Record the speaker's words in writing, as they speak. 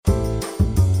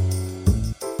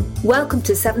Welcome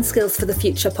to Seven Skills for the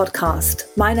Future podcast.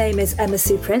 My name is Emma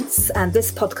Sue Prince, and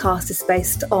this podcast is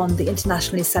based on the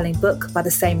internationally selling book by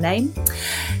the same name.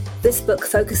 This book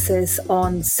focuses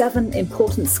on 7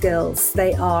 important skills.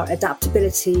 They are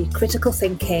adaptability, critical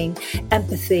thinking,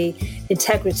 empathy,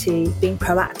 integrity, being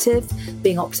proactive,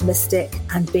 being optimistic,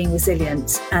 and being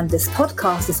resilient. And this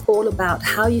podcast is all about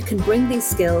how you can bring these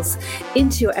skills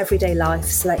into your everyday life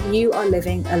so that you are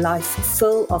living a life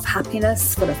full of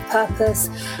happiness, full of purpose,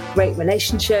 great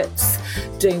relationships,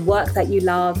 doing work that you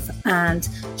love, and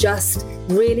just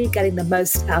really getting the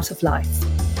most out of life.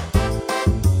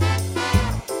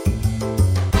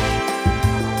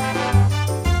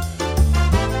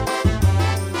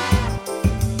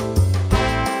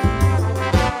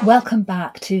 Welcome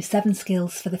back to 7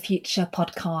 Skills for the Future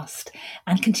podcast,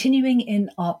 and continuing in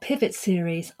our Pivot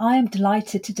series, I am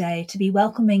delighted today to be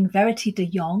welcoming Verity de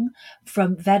Jong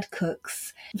from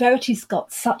Vedcooks. Verity's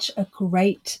got such a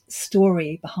great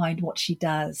story behind what she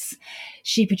does.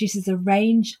 She produces a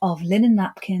range of linen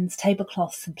napkins,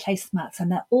 tablecloths and placemats,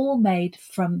 and they're all made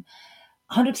from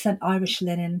 100% Irish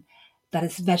linen that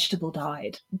is vegetable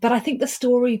dyed. But I think the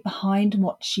story behind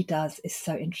what she does is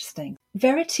so interesting.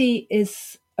 Verity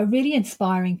is a really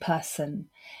inspiring person.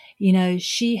 You know,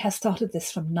 she has started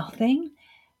this from nothing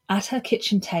at her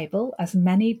kitchen table, as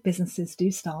many businesses do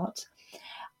start.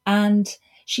 And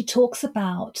she talks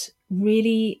about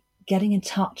really getting in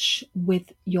touch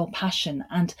with your passion.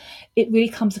 And it really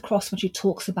comes across when she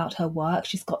talks about her work.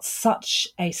 She's got such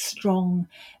a strong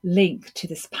link to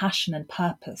this passion and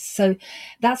purpose. So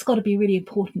that's got to be really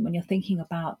important when you're thinking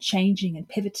about changing and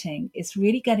pivoting, is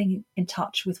really getting in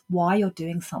touch with why you're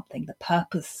doing something, the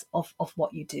purpose of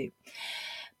what you do.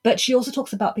 But she also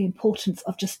talks about the importance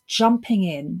of just jumping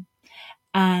in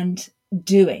and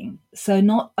doing. So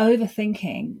not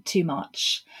overthinking too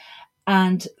much,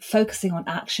 and focusing on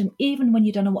action, even when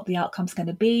you don't know what the outcome's going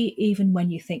to be, even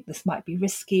when you think this might be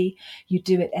risky, you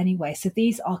do it anyway. So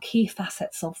these are key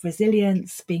facets of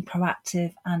resilience, being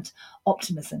proactive, and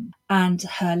optimism. And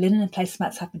her linen and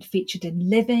placemats have been featured in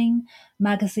Living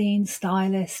magazine,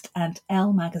 Stylist, and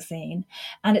Elle magazine.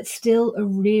 And it's still a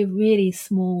really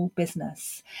small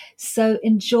business. So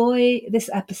enjoy this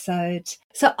episode.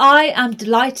 So I am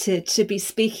delighted to be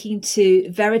speaking to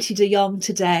Verity de Jong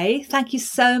today. Thank you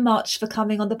so much for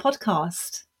coming on the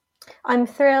podcast. I'm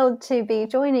thrilled to be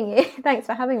joining you. Thanks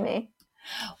for having me.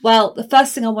 Well, the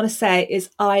first thing I want to say is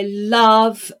I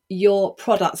love your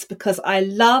products, because I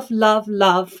love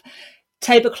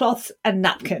tablecloths and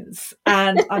napkins,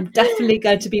 and I'm definitely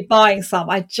going to be buying some.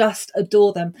 I just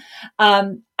adore them.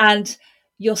 And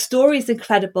your story is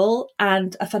incredible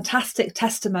and a fantastic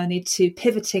testimony to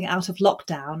pivoting out of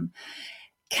lockdown.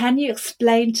 Can you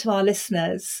explain to our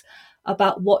listeners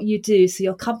about what you do? So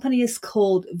your company is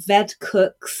called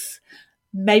Vedcooks.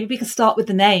 Maybe we can start with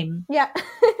the name. Yeah.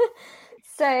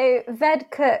 So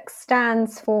Vedcooks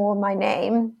stands for my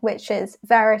name, which is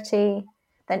Verity,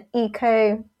 then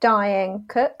Eco Dyeing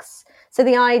Cooks. So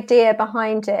the idea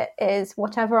behind it is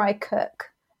whatever I cook,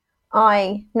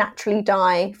 I naturally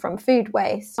dye from food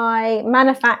waste. I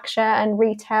manufacture and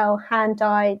retail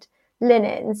hand-dyed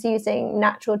linens using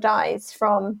natural dyes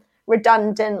from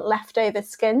redundant leftover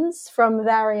skins from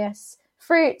various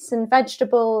fruits and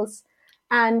vegetables.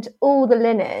 And all the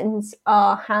linens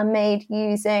are handmade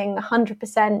using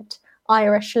 100%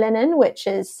 Irish linen, which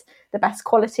is the best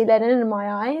quality linen in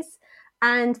my eyes.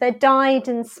 And they're dyed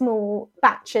in small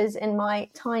batches in my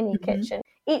tiny kitchen.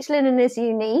 Each linen is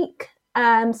unique.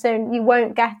 So you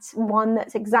won't get one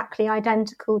that's exactly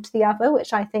identical to the other,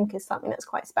 which I think is something that's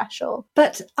quite special.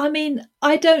 But I mean,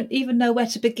 I don't even know where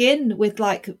to begin with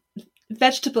like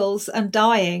vegetables and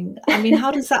dyeing. I mean,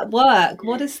 how does that work?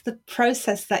 What is the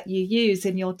process that you use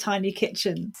in your tiny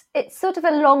kitchen? It's sort of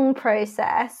a long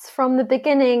process from the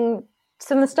beginning,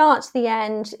 from the start to the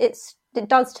end. It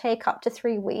does take up to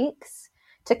 3 weeks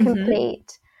to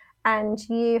complete. And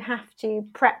you have to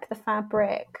prep the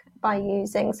fabric by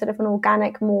using sort of an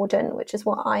organic mordant, which is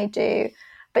what I do.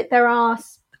 But there are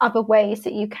other ways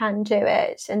that you can do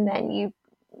it. And then you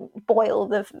boil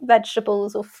the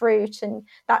vegetables or fruit, and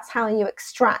that's how you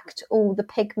extract all the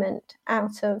pigment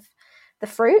out of the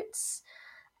fruits.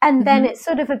 And then it's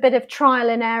sort of a bit of trial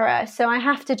and error. So I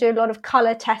have to do a lot of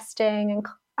colour testing and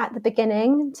at the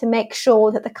beginning to make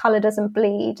sure that the colour doesn't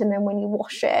bleed. And then when you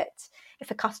wash it, if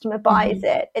a customer buys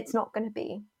it, it's not going to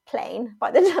be plain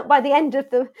by the end of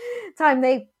the time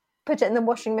they put it in the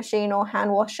washing machine or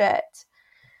hand wash it.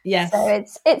 Yes. So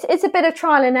it's a bit of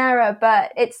trial and error,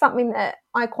 but it's something that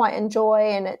I quite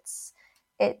enjoy, and it's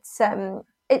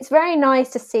it's very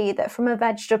nice to see that from a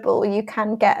vegetable you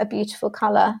can get a beautiful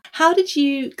colour. How did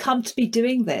you come to be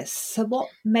doing this? So what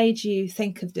made you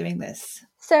think of doing this?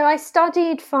 So I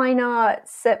studied fine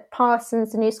arts at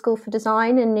Parsons, the New School for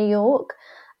Design in New York,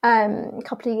 a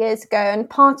couple of years ago, and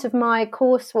part of my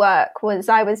coursework was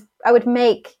I would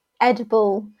make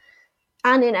edible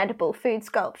and inedible food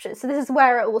sculptures. So this is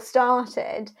where it all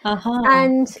started.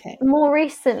 And more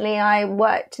recently, I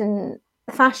worked in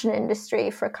the fashion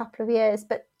industry for a couple of years.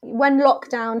 But when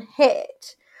lockdown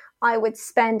hit, I would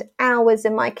spend hours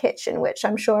in my kitchen, which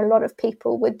I'm sure a lot of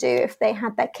people would do if they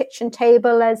had their kitchen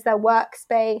table as their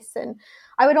workspace. And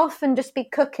I would often just be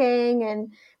cooking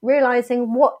and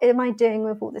realizing, what am I doing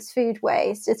with all this food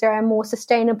waste? Is there a more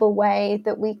sustainable way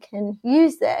that we can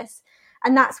use this?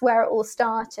 And that's where it all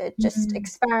started, just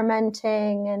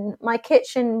experimenting. And my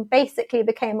kitchen basically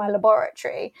became my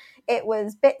laboratory. It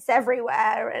was bits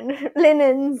everywhere and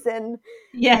linens, and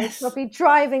probably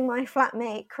driving my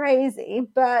flatmate crazy.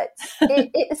 But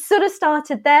it sort of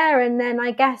started there. And then I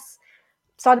guess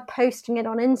started posting it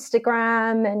on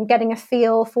Instagram and getting a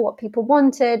feel for what people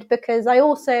wanted, because I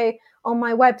also, on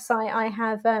my website, I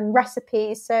have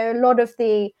recipes. So a lot of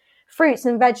the fruits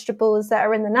and vegetables that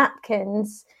are in the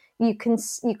napkins, you can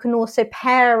also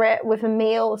pair it with a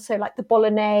meal. So like the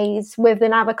bolognese with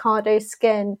an avocado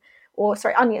skin, or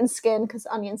onion skin, because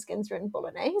onion skins are in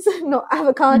bolognese, not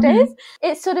avocados.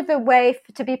 It's sort of a way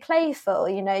to be playful.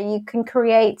 You can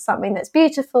create something that's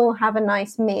beautiful, have a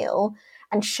nice meal,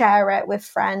 and share it with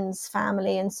friends,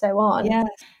 family, and so on. Yes,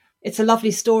 it's a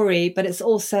lovely story, but it's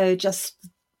also just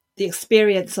the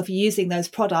experience of using those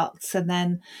products, and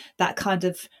then that kind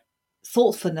of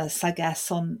thoughtfulness, I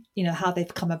guess, on how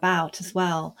they've come about as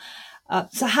well.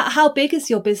 So how big is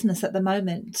your business at the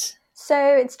moment? So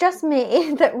it's just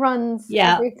me that runs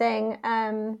everything.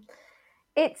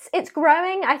 It's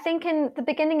growing. I think in the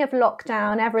beginning of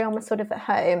lockdown, everyone was sort of at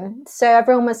home, so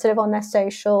everyone was sort of on their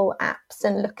social apps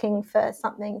and looking for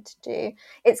something to do.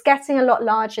 It's getting a lot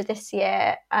larger this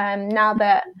year, now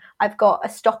that I've got a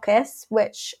stockist,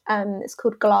 which is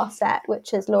called Glasset,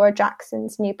 which is Laura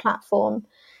Jackson's new platform,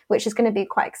 which is going to be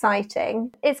quite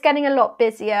exciting. It's getting a lot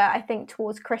busier, I think,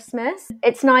 towards Christmas.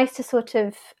 It's nice to sort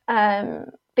of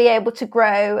be able to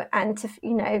grow and to,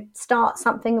 start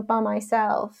something by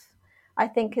myself, I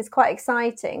think is quite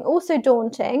exciting. Also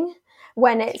daunting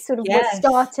when it sort of was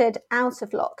started out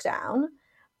of lockdown.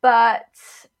 But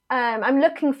I'm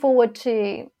looking forward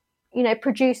to,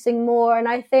 producing more. And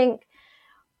I think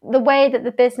the way that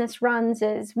the business runs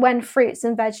is when fruits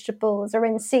and vegetables are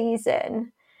in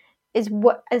season,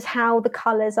 is how the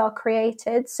colours are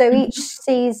created. So each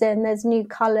season there's new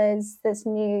colours, there's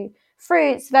new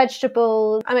fruits,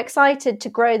 vegetables. I'm excited to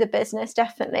grow the business,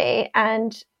 definitely,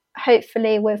 and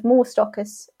hopefully with more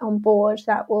stockists on board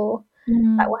that will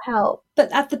help. But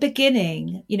at the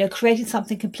beginning, creating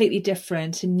something completely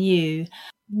different and new,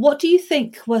 what do you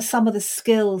think were some of the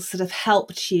skills that have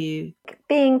helped you?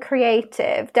 Being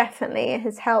creative definitely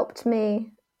has helped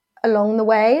me along the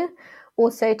way.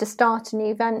 Also, to start a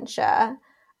new venture,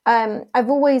 I've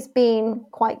always been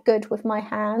quite good with my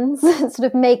hands, sort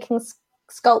of making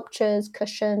sculptures,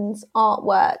 cushions,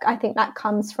 artwork. I think that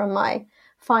comes from my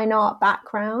fine art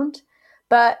background.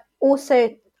 But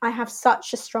also, I have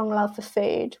such a strong love for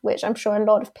food, which I'm sure a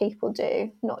lot of people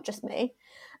do, not just me.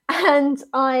 And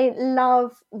I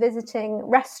love visiting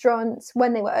restaurants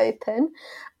when they were open,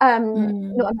 not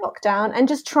in lockdown, and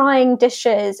just trying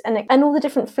dishes and all the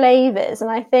different flavors.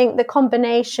 And I think the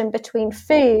combination between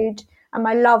food and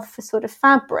my love for sort of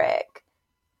fabric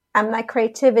and my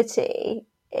creativity,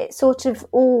 it sort of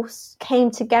all came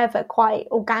together quite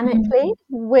organically,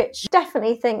 which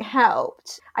definitely think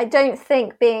helped. I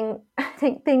think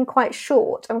being quite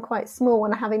short and quite small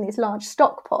and having these large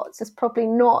stock pots is probably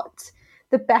not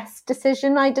the best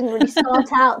decision. I didn't really start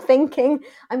out thinking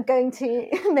I'm going to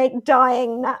make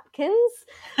dyeing napkins,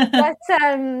 but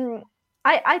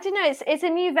I don't know. It's a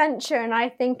new venture, and I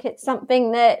think it's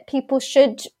something that people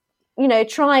should,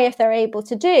 try if they're able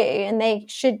to do, and they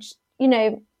should,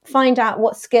 find out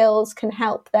what skills can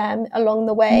help them along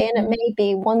the way. And it may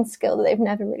be one skill that they've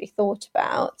never really thought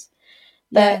about,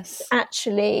 that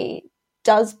actually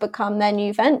does become their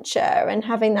new venture, and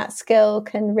having that skill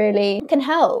can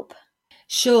help.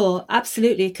 Sure,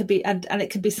 absolutely. It could be, and it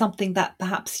could be something that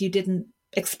perhaps you didn't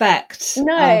expect,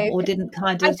 or didn't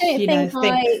kind of, I don't think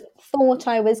I thought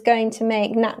I was going to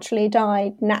make naturally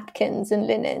dyed napkins and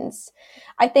linens.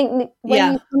 I think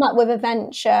when you come up with a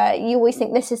venture, you always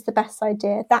think this is the best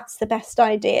idea, that's the best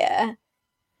idea.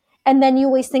 And then you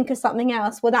always think of something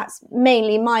else. Well, that's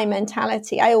mainly my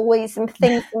mentality. I always am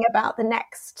thinking about the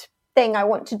next thing I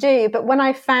want to do. But when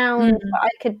I found that I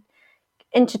could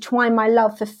intertwine my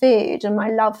love for food and my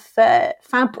love for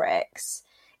fabrics,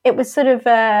 it was sort of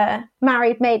a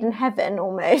married made in heaven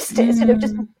almost. It sort of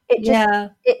just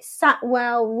it sat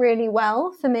really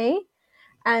well for me.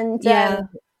 And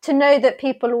to know that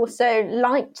people also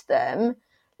liked them,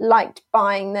 liked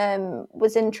buying them,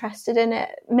 was interested in it,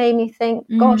 made me think,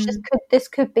 gosh, this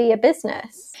could be a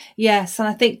business. Yes, and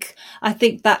I think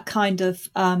that kind of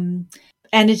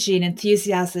energy and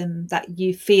enthusiasm that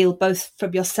you feel both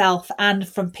from yourself and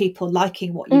from people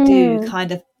liking what you do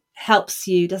kind of helps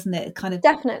you, doesn't it? It kind of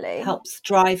definitely helps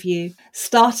drive you.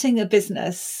 Starting a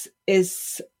business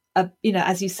is,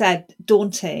 as you said,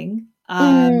 daunting.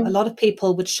 A lot of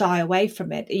people would shy away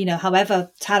from it.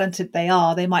 However talented they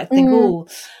are, they might think, oh,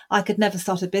 I could never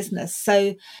start a business.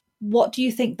 So what do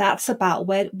you think that's about?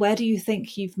 Where do you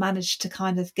think you've managed to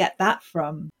kind of get that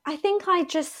from? I think I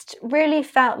just really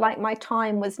felt like my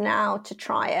time was now to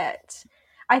try it.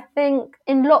 I think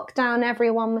in lockdown,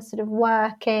 everyone was sort of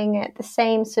working at the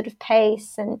same sort of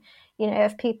pace. And,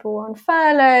 if people were on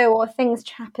furlough or things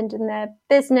happened in their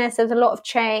business, there was a lot of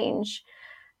change.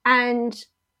 And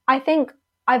I think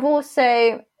I've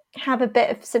also have a bit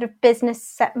of sort of business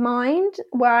set mind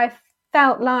where I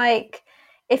felt like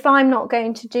if I'm not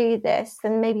going to do this,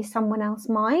 then maybe someone else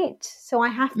might. So I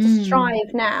have to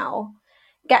strive now,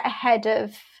 get ahead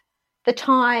of the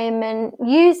time and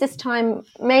use this time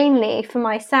mainly for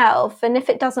myself. And if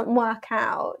it doesn't work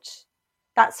out,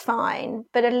 that's fine.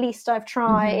 But at least I've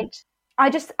tried.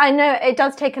 I know it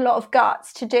does take a lot of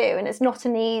guts to do, and it's not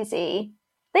an easy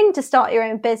thing to start your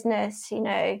own business,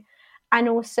 and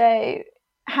also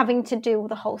having to do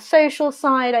the whole social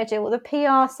side. I do all the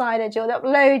PR side, I do all the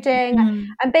uploading,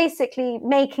 and basically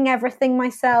making everything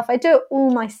myself. I do it all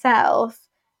myself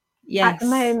at the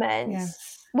moment,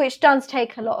 which does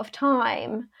take a lot of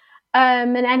time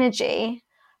and energy,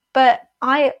 but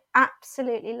I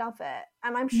absolutely love it.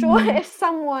 And I'm sure if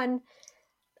someone,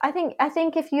 I think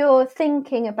if you're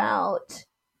thinking about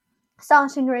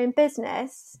starting your own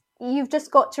business, you've just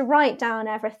got to write down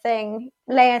everything,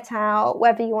 lay it out,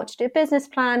 whether you want to do a business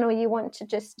plan or you want to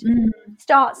just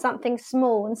start something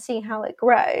small and see how it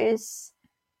grows.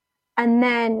 And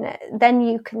then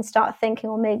you can start thinking,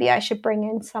 well, maybe I should bring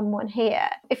in someone here.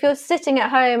 If you're sitting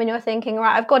at home and you're thinking,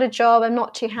 right, I've got a job, I'm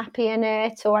not too happy in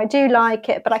it, or I do like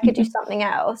it, but I could do something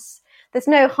else, there's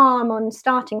no harm on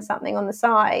starting something on the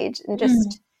side and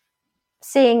just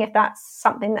seeing if that's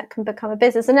something that can become a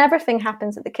business. And everything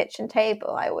happens at the kitchen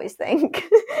table, I always think.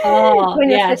 When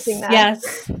you're sitting there.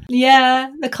 Yeah,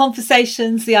 the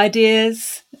conversations, the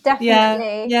ideas.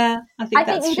 Definitely. Yeah, I think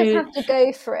that's you true. Just have to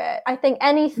go for it. I think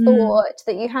any thought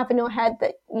that you have in your head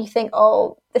that you think,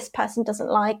 oh, this person doesn't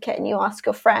like it, and you ask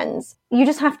your friends, you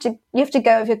have to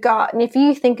go with your gut. And if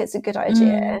you think it's a good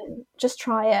idea, just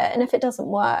try it. And if it doesn't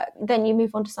work, then you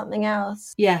move on to something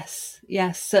else. Yes.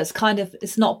 So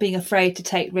it's not being afraid to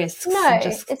take risks. No,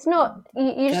 it's not.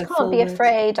 You just can't be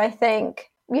afraid. I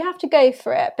think you have to go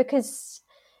for it, because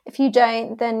if you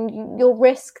don't, then you'll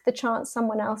risk the chance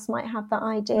someone else might have that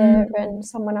idea and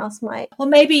someone else might. Well,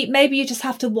 maybe you just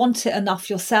have to want it enough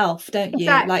yourself, don't you?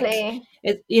 Exactly.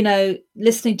 Like,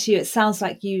 listening to you, it sounds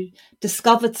like you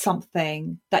discovered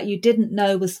something that you didn't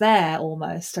know was there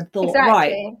almost, and thought,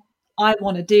 right, I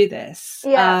want to do this.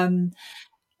 Yeah.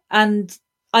 And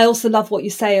I also love what you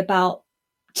say about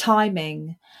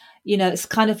timing. It's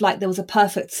kind of like there was a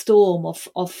perfect storm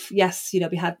of yes,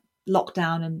 we had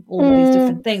lockdown and all of these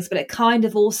different things, but it kind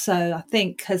of also, I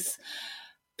think, has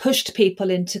pushed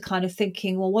people into kind of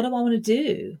thinking, well, what do I want to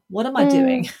do? What am I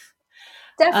doing?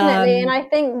 Definitely. And I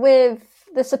think with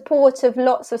the support of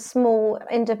lots of small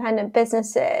independent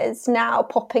businesses now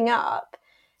popping up,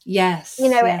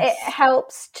 it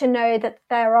helps to know that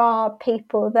there are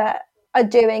people that are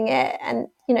doing it and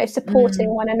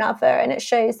supporting one another, and it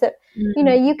shows that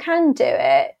you can do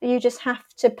it. You just have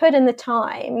to put in the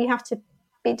time, you have to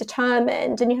be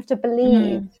determined, and you have to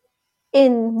believe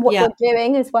in what you're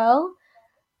doing as well.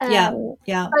 But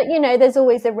there's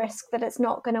always a risk that it's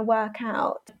not going to work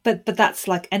out. But that's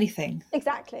like anything.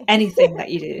 Exactly. Anything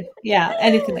that you do. Yeah,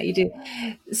 anything that you do.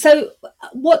 So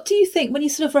what do you think, when you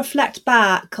sort of reflect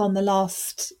back on the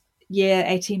last year,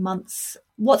 18 months,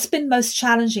 what's been most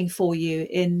challenging for you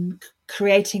in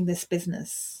creating this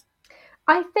business?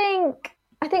 I think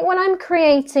when I'm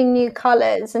creating new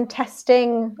colours and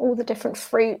testing all the different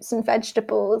fruits and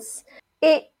vegetables,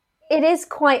 it is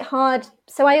quite hard.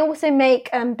 So I also make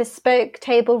bespoke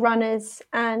table runners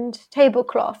and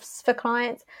tablecloths for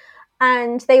clients,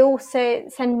 and they also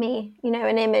send me,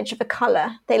 an image of a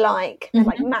colour they like. They're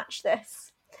like, match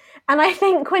this. And I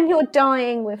think when you're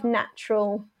dyeing with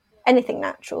natural anything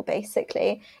natural,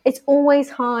 basically, it's always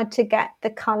hard to get the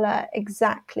colour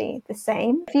exactly the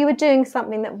same. If you were doing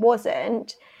something that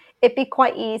wasn't, it'd be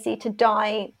quite easy to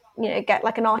dye, get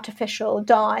like an artificial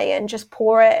dye and just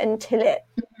pour it until it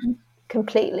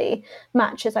completely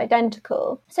matches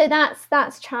identical. So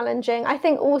that's challenging. I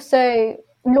think also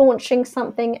launching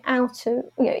something out of,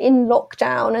 in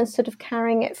lockdown and sort of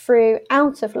carrying it through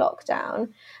out of lockdown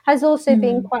has also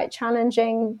been quite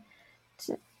challenging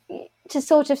to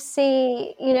sort of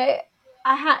see,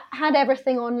 I had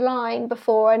everything online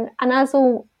before, and as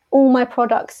all my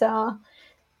products are,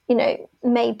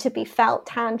 made to be felt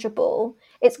tangible,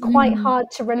 it's quite hard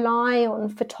to rely on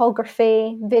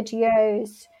photography,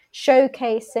 videos,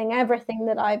 showcasing everything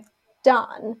that I've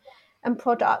done and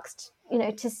products,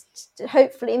 to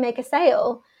hopefully make a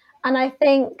sale. And I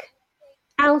think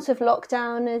out of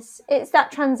lockdown it's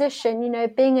that transition,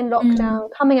 being in lockdown,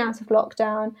 coming out of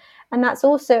lockdown, and that's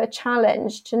also a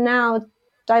challenge to now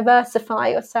diversify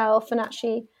yourself and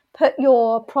actually put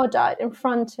your product in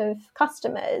front of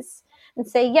customers and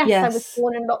say, yes, I was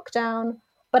born in lockdown,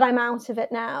 but I'm out of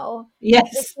it now. Yes.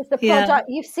 This is the product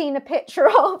you've seen a picture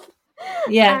of.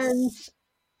 Yes.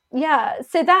 And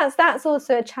so that's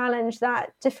also a challenge,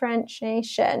 that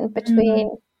differentiation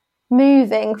between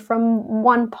moving from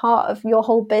one part of your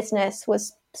whole business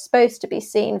was supposed to be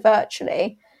seen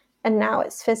virtually and now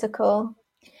it's physical.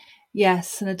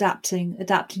 Yes, and adapting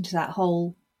to that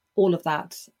all of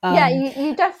that.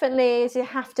 You definitely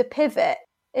have to pivot.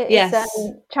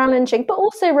 It's challenging, but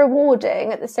also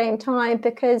rewarding at the same time,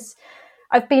 because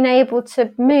I've been able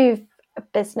to move a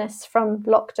business from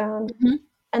lockdown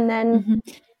and then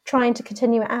trying to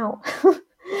continue it out.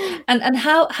 And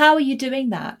how are you doing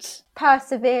that?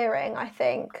 Persevering, I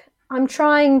think. I'm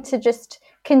trying to just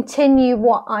continue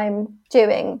what I'm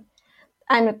doing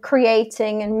and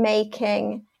creating and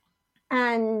making.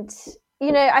 And,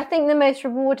 I think the most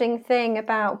rewarding thing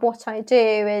about what I do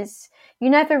is you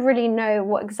never really know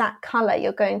what exact colour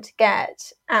you're going to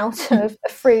get out of a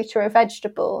fruit or a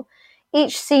vegetable.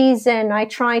 Each season I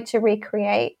try to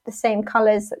recreate the same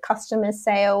colours that customers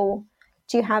say, oh,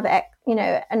 do you have,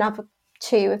 another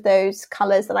 2 of those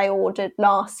colours that I ordered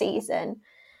last season?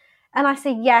 And I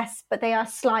say yes, but they are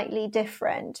slightly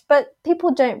different. But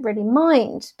people don't really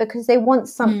mind because they want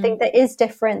something that is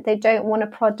different. They don't want a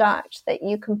product that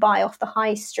you can buy off the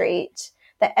high street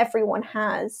that everyone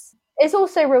has. It's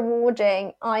also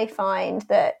rewarding, I find,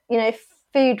 that,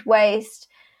 food waste,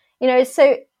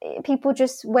 so people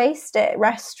just waste it,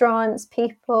 restaurants,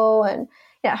 people, and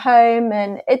at home.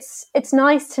 And it's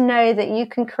nice to know that you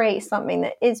can create something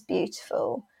that is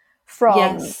beautiful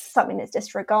from something that's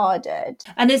disregarded.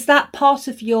 And is that part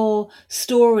of your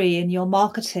story and your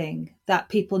marketing, that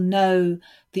people know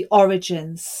the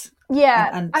origins?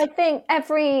 And I think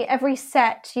every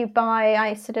set you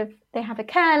buy, they have a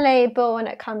care label and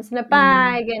it comes in a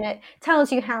bag and it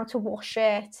tells you how to wash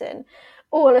it and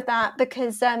all of that,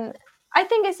 because I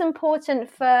think it's important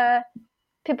for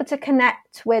people to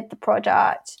connect with the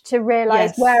product, to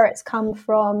realize where it's come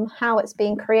from, how it's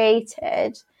been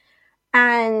created.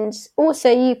 And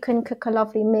also you can cook a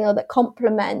lovely meal that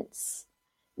complements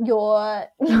your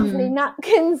lovely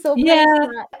napkins or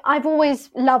placemat. I've always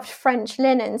loved French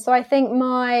linen, so I think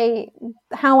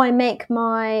how I make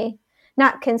my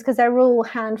napkins, because they're all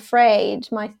hand frayed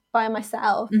by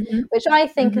myself, which I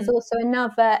think is also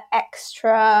another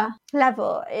extra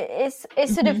level. It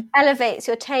sort of elevates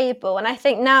your table, and I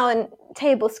think now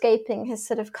tablescaping has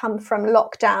sort of come from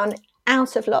lockdown.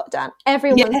 Out of lockdown,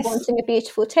 everyone's wanting a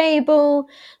beautiful table.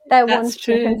 They're wanting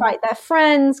to invite their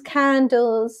friends,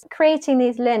 candles. Creating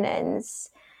these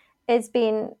linens has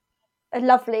been a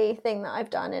lovely thing that I've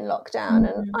done in lockdown,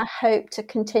 and I hope to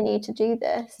continue to do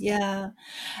this. Yeah.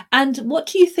 And what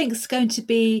do you think is going to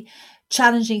be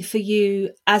challenging for you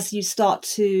as you start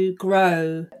to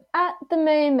grow? At the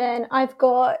moment, I've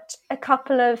got a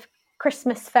couple of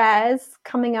Christmas fairs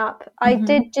coming up. I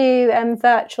did do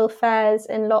virtual fairs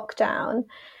in lockdown,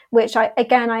 which I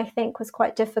think was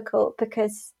quite difficult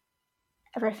because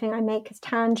everything I make is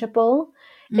tangible.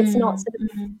 It's not sort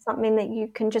of something that you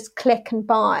can just click and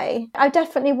buy. I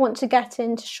definitely want to get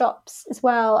into shops as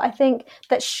well. I think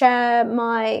that share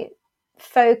my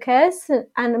focus,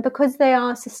 and because they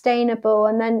are sustainable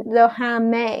and then they're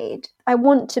handmade, I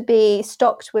want to be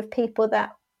stocked with people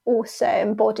that also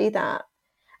embody that.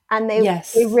 And they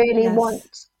really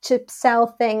want to sell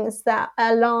things that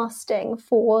are lasting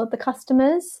for the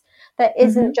customers. That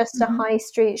isn't just a high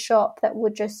street shop that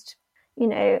would just,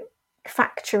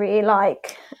 factory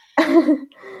like.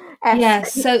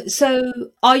 Yes. So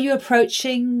are you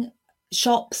approaching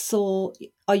shops, or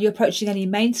are you approaching any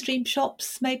mainstream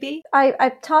shops maybe?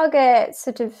 I target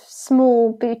sort of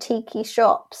small boutique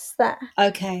shops that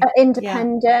are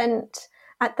independent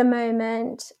at the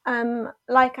moment.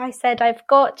 Like I said, I've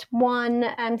got one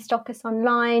Stockist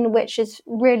Online, which is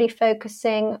really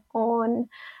focusing on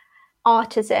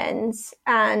artisans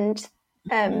and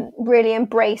really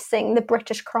embracing the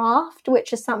British craft,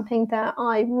 which is something that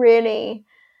I really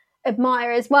admire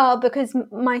as well, because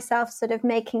myself sort of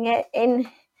making it in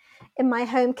my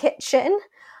home kitchen.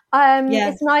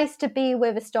 It's nice to be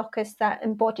with a stockist that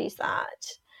embodies that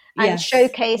and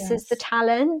showcases the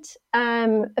talent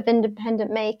of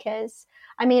independent makers.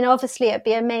 I mean, obviously it'd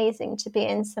be amazing to be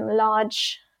in some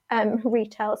large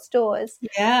retail stores.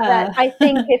 But I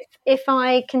think if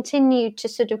I continue to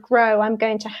sort of grow, I'm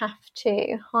going to have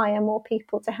to hire more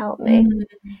people to help me.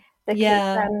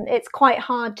 Because it's quite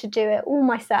hard to do it all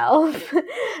myself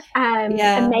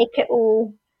and make it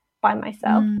all by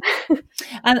myself.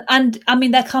 And I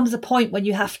mean, there comes a point when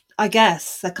you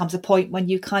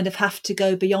kind of have to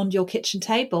go beyond your kitchen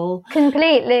table.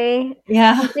 Completely.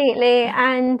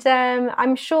 And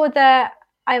I'm sure that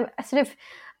I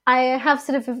have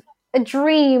sort of a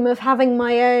dream of having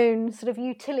my own sort of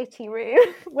utility room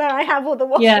where I have all the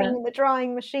washing and the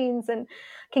drying machines and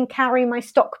can carry my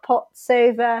stock pots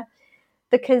over,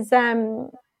 because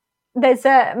there's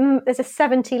a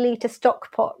 70-litre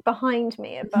stock pot behind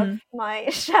me above my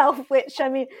shelf, which I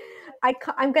mean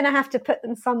I'm going to have to put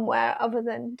them somewhere other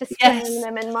than displaying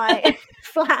them in my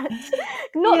flat.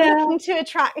 Not looking too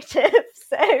attractive.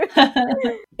 So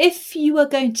if you were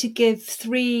going to give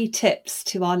 3 tips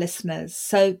to our listeners,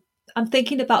 so I'm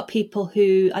thinking about people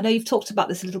who, I know you've talked about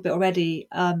this a little bit already,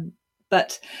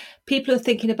 but people who are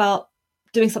thinking about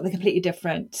doing something completely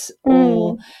different,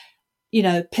 or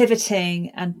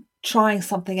pivoting and trying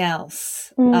something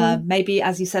else. Maybe,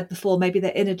 as you said before, maybe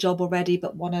they're in a job already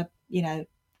but want to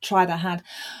try their hand.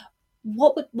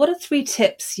 What are 3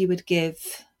 tips you would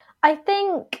give? I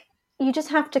think you just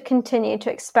have to continue to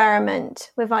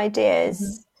experiment with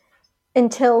ideas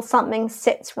until something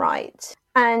sits right,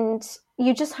 and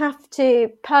you just have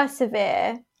to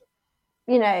persevere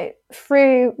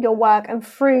through your work and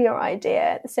through your idea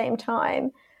at the same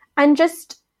time. And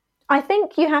I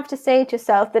think you have to say to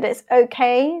yourself that it's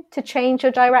okay to change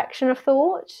your direction of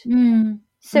thought.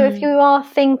 So if you are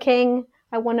thinking,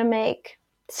 I want to make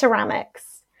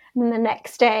ceramics, and then the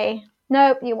next day,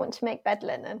 nope, you want to make bed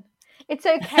linen, it's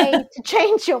okay to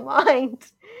change your mind.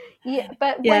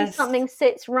 But when something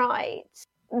sits right,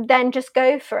 then just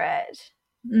go for it.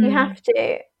 You have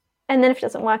to. And then if it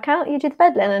doesn't work out, you do the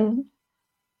bed linen.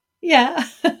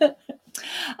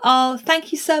 Oh,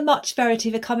 thank you so much,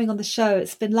 Verity, for coming on the show.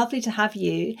 It's been lovely to have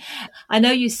you. I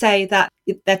know you say that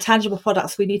they're tangible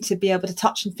products, we need to be able to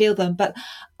touch and feel them, but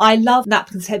I love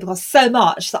napkins and tablecloths so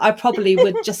much that I probably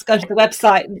would just go to the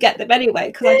website and get them anyway,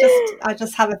 because I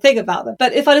just have a thing about them.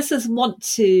 But if our listeners want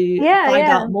to find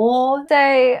out more,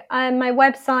 so my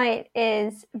website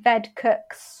is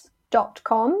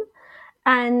vedcooks.com,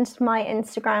 and my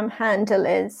Instagram handle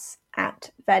is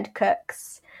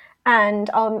 @vedcooks. And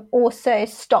I'm also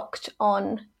stocked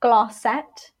on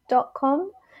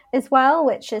Glassette.com as well,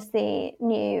 which is the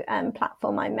new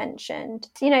platform I mentioned.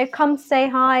 Come say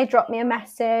hi, drop me a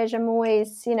message. I'm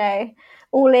always,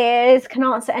 all ears, can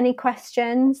answer any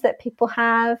questions that people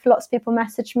have. Lots of people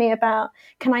message me about,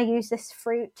 can I use this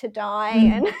fruit to dye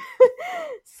and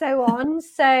so on.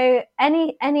 So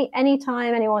any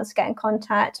time anyone wants to get in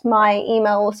contact, my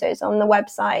email also is on the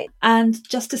website. And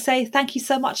just to say thank you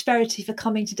so much, Verity, for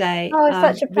coming today. Oh,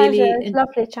 it's such a pleasure. It's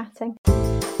lovely chatting.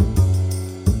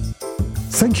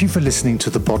 Thank you for listening to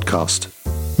the podcast.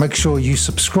 Make sure you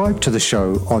subscribe to the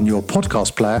show on your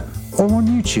podcast player or on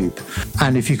YouTube.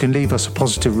 And if you can leave us a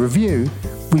positive review,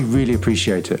 we really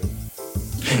appreciate it.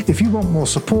 If you want more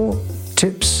support,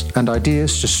 tips and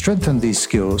ideas to strengthen these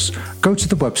skills, go to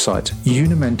the website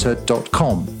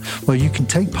unimentor.com, where you can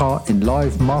take part in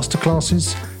live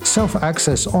masterclasses,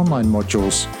 self-access online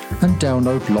modules, and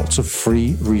download lots of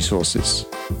free resources.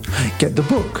 Get the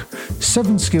book,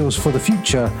 7 Skills for the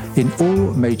Future, in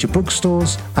all major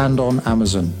bookstores and on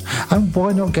Amazon. And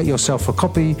why not get yourself a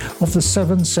copy of the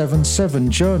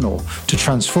 777 Journal to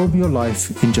transform your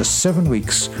life in just 7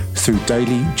 weeks through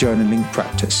daily journaling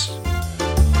practice.